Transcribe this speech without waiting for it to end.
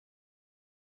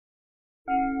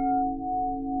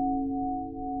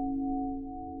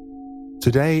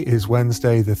Today is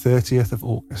Wednesday the 30th of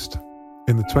August,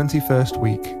 in the 21st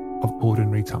week of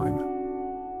Ordinary Time.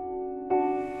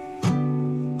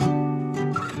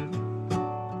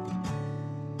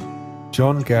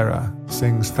 John Guerra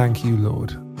sings Thank You,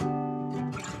 Lord.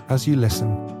 As you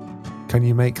listen, can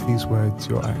you make these words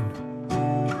your own?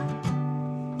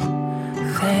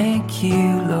 Thank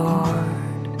you,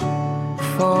 Lord,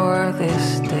 for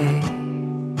this day,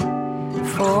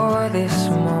 for this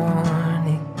morning,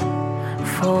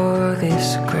 for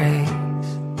this grace.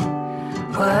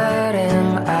 What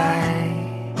am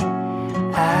I?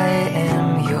 I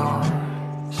am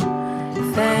yours.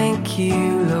 Thank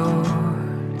you, Lord.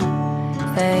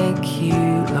 Thank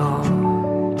you,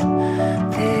 Lord.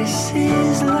 This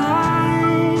is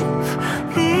life.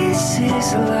 This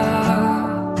is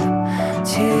love.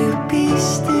 To be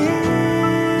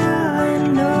still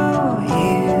and know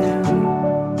you.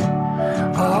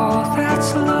 All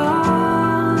that's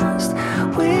lost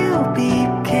will be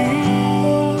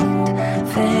gained.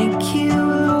 Thank you,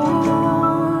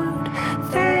 Lord.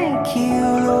 Thank you,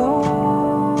 Lord.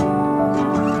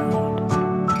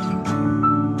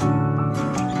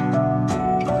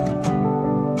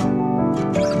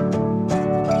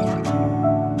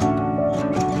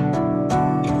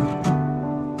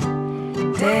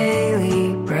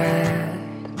 Daily bread,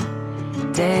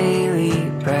 daily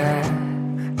breath,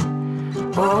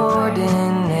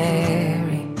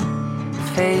 ordinary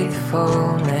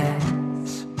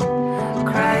faithfulness,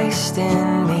 Christ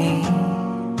in me,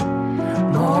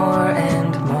 more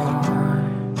and more,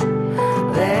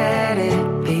 let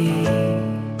it be.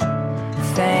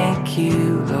 Thank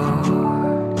you,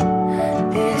 Lord.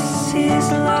 This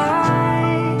is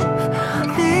life,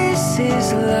 this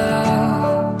is love.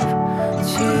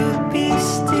 To be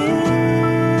still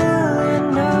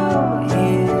and know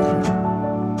you.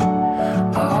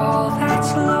 All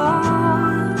that's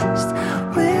lost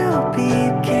will be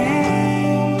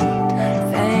gained.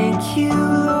 Thank you,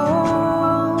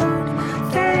 Lord.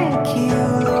 Thank you,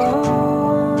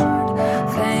 Lord.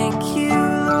 Thank you,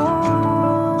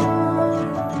 Lord.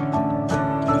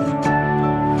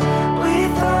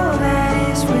 With all that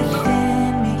is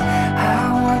within me, I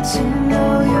want to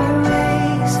know your ways.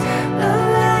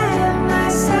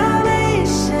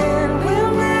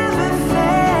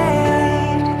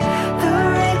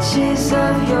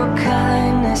 Of your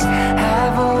kindness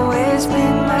have always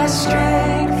been my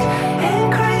strength,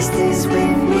 and Christ is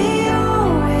with me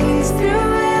always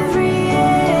through every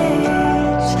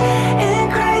age,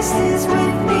 and Christ is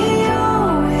with me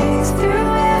always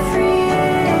through every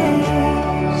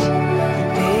age.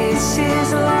 This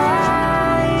is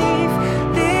life,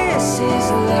 this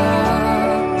is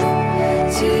love,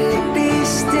 to be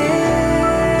still.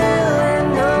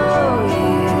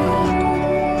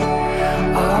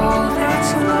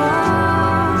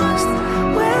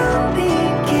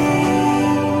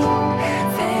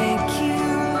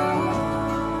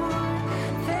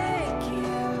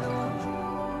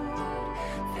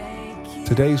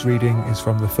 Today's reading is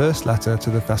from the first letter to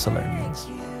the Thessalonians.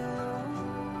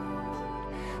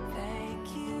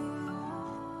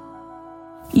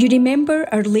 You remember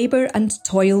our labour and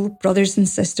toil, brothers and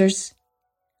sisters.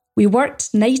 We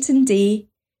worked night and day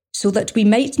so that we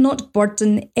might not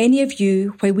burden any of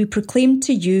you while we proclaimed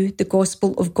to you the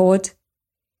gospel of God.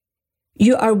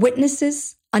 You are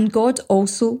witnesses, and God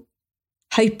also,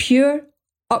 how pure,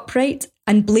 upright,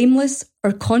 and blameless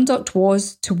our conduct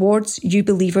was towards you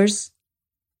believers.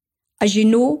 As you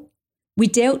know, we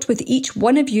dealt with each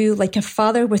one of you like a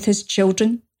father with his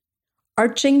children,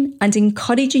 urging and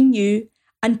encouraging you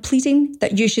and pleading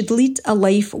that you should lead a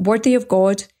life worthy of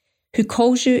God, who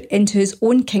calls you into his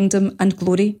own kingdom and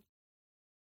glory.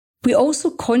 We also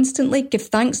constantly give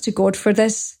thanks to God for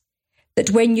this,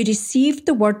 that when you received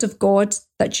the word of God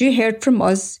that you heard from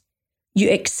us, you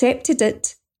accepted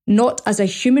it not as a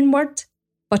human word,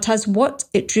 but as what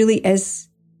it really is,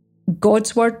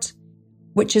 God's word,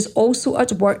 which is also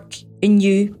at work in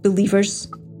you believers.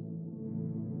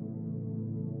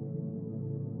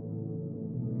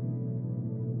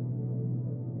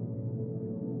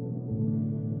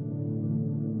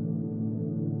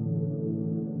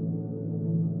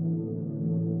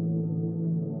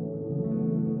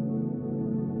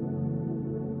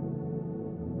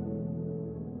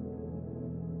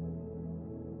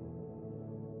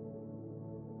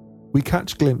 We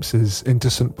catch glimpses into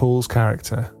St. Paul's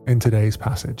character in today's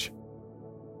passage.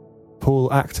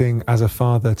 Paul acting as a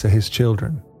father to his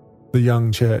children, the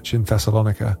young church in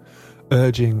Thessalonica,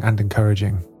 urging and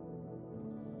encouraging.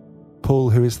 Paul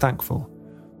who is thankful,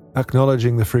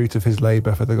 acknowledging the fruit of his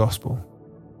labour for the gospel.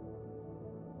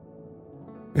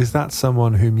 Is that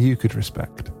someone whom you could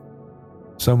respect?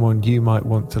 someone you might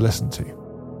want to listen to.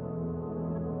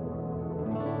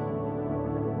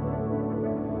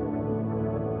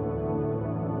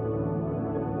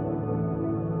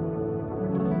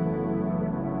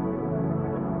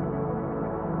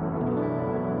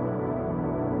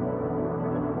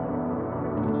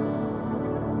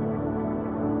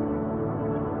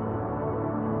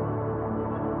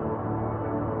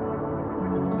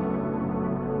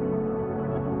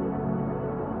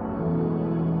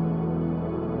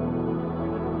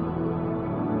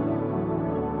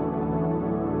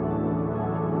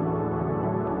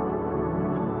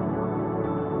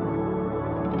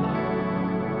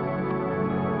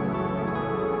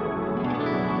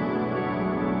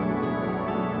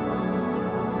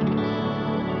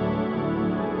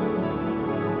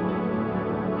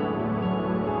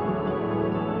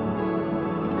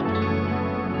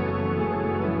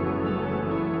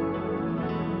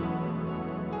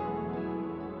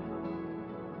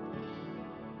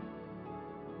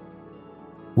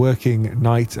 Working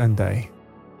night and day.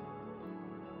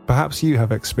 Perhaps you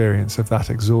have experience of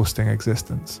that exhausting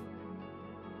existence.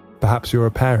 Perhaps you're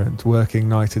a parent working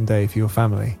night and day for your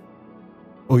family,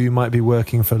 or you might be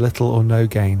working for little or no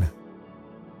gain.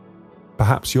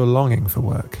 Perhaps you're longing for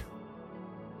work.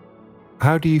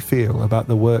 How do you feel about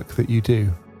the work that you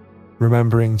do,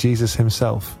 remembering Jesus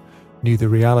himself knew the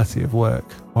reality of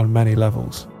work on many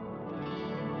levels?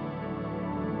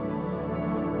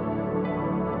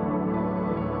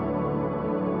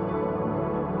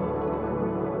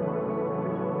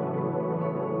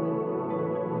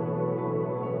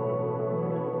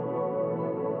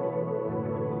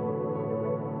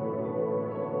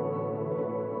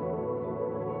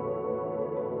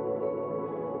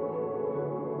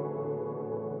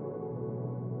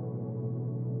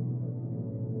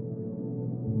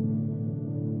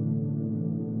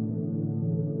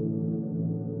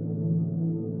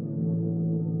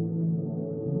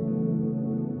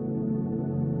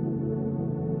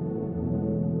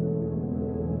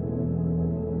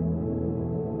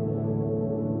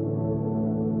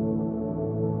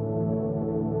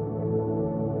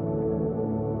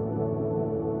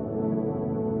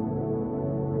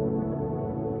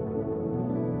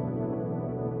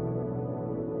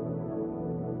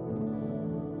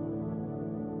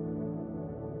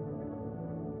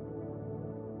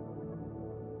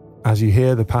 As you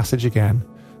hear the passage again,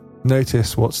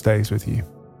 notice what stays with you.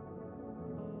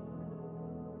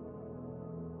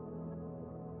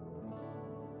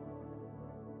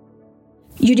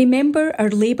 You remember our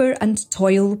labour and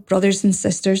toil, brothers and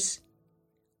sisters.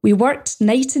 We worked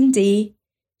night and day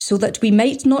so that we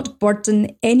might not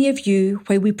burden any of you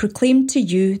while we proclaimed to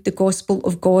you the gospel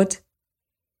of God.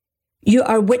 You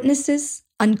are witnesses,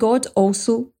 and God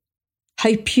also,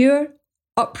 how pure,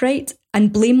 upright,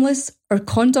 and blameless our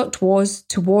conduct was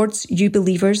towards you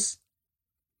believers.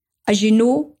 As you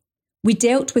know, we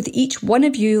dealt with each one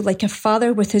of you like a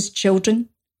father with his children,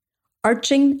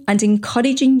 urging and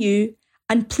encouraging you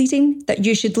and pleading that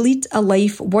you should lead a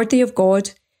life worthy of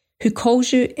God, who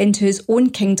calls you into his own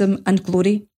kingdom and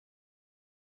glory.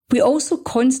 We also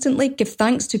constantly give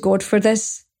thanks to God for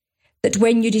this, that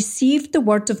when you received the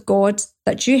word of God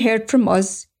that you heard from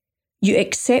us, you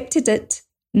accepted it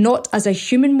not as a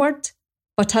human word,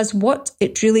 but as what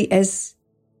it really is,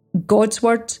 God's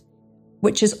word,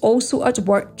 which is also at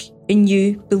work in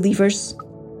you believers.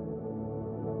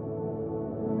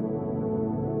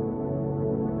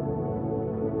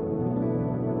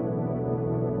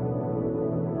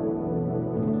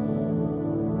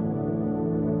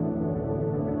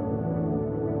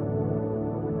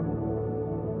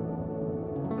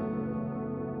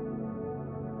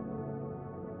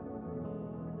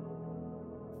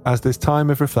 As this time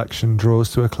of reflection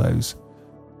draws to a close,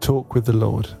 talk with the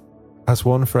Lord, as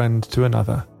one friend to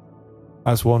another,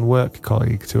 as one work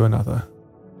colleague to another,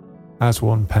 as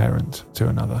one parent to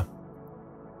another.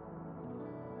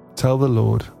 Tell the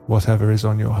Lord whatever is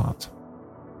on your heart.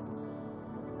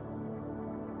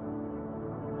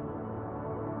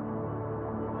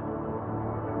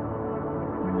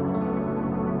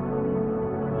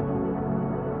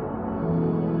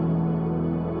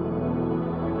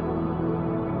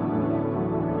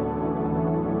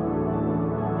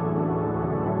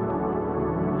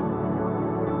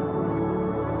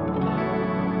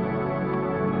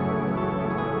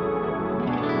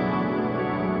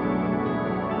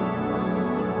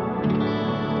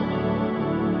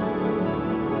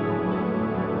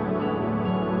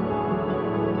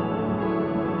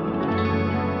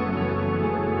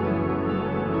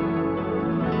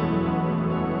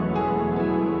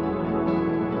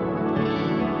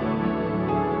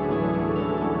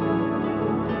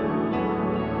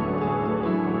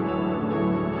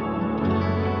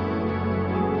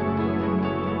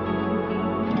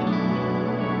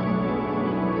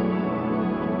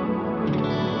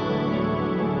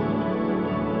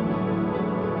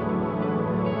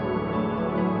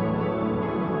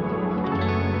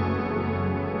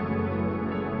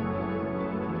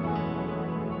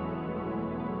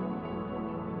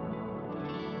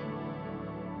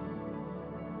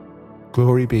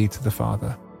 Glory be to the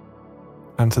Father,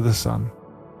 and to the Son,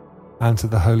 and to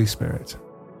the Holy Spirit.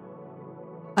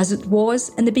 As it was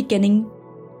in the beginning,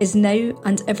 is now,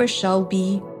 and ever shall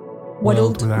be,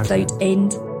 world without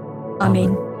end.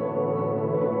 Amen.